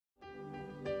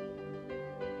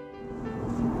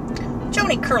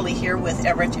Joni Kerley here with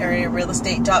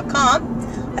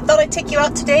EverettAreaRealEstate.com. I thought I'd take you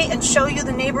out today and show you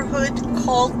the neighborhood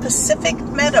called Pacific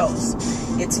Meadows.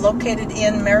 It's located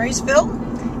in Marysville.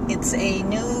 It's a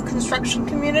new construction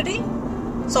community.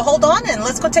 So hold on and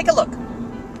let's go take a look.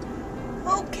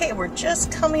 Okay, we're just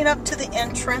coming up to the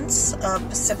entrance of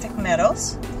Pacific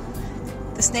Meadows.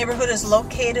 This neighborhood is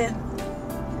located,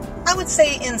 I would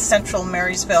say, in central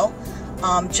Marysville,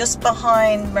 just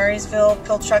behind Marysville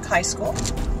Pilchuck High School.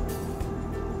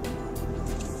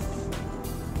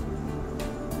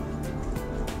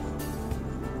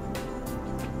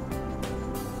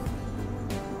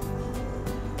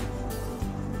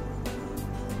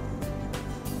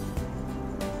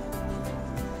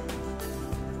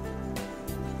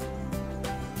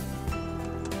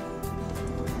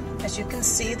 As you can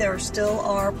see, there still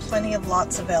are plenty of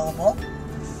lots available.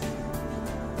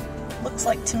 Looks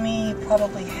like to me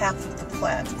probably half of the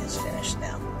plat is finished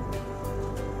now.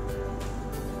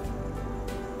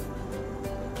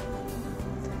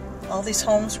 All these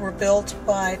homes were built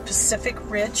by Pacific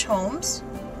Ridge Homes,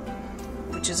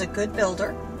 which is a good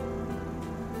builder.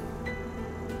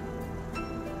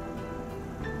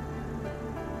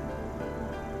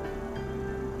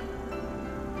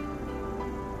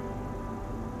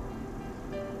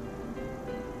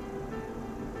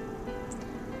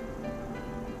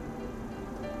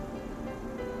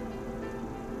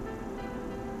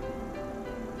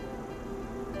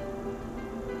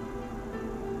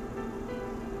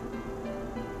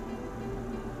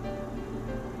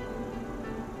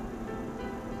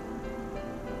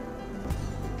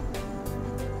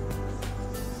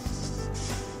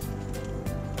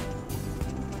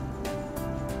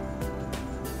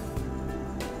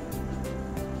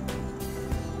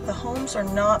 The homes are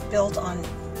not built on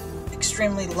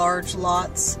extremely large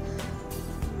lots,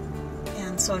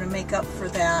 and so to make up for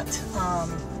that,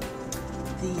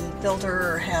 the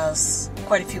builder has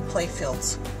quite a few play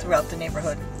fields throughout the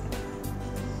neighborhood.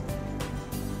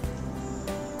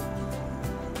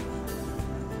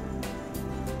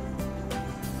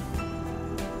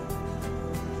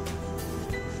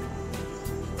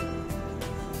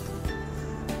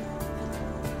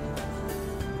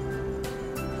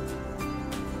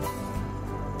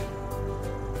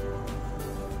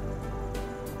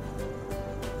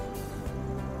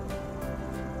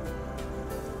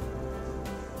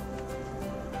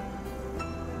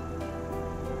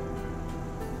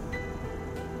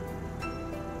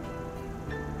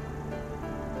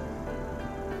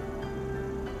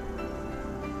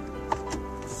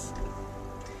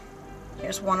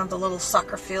 Here's one of the little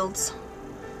soccer fields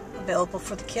available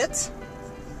for the kids.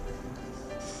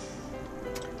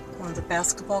 One of the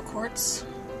basketball courts.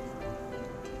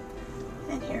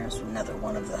 And here's another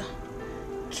one of the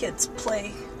kids'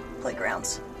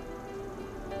 playgrounds.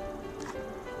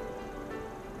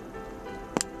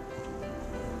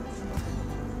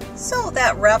 So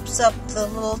that wraps up the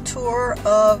little tour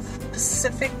of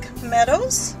Pacific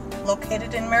Meadows,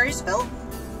 located in Marysville.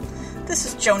 This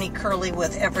is Joni Kerley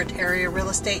with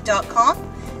EverettAreaRealEstate.com.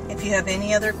 If you have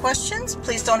any other questions,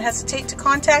 please don't hesitate to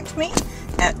contact me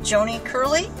at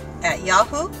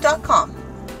jonikerley@yahoo.com.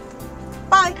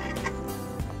 Bye!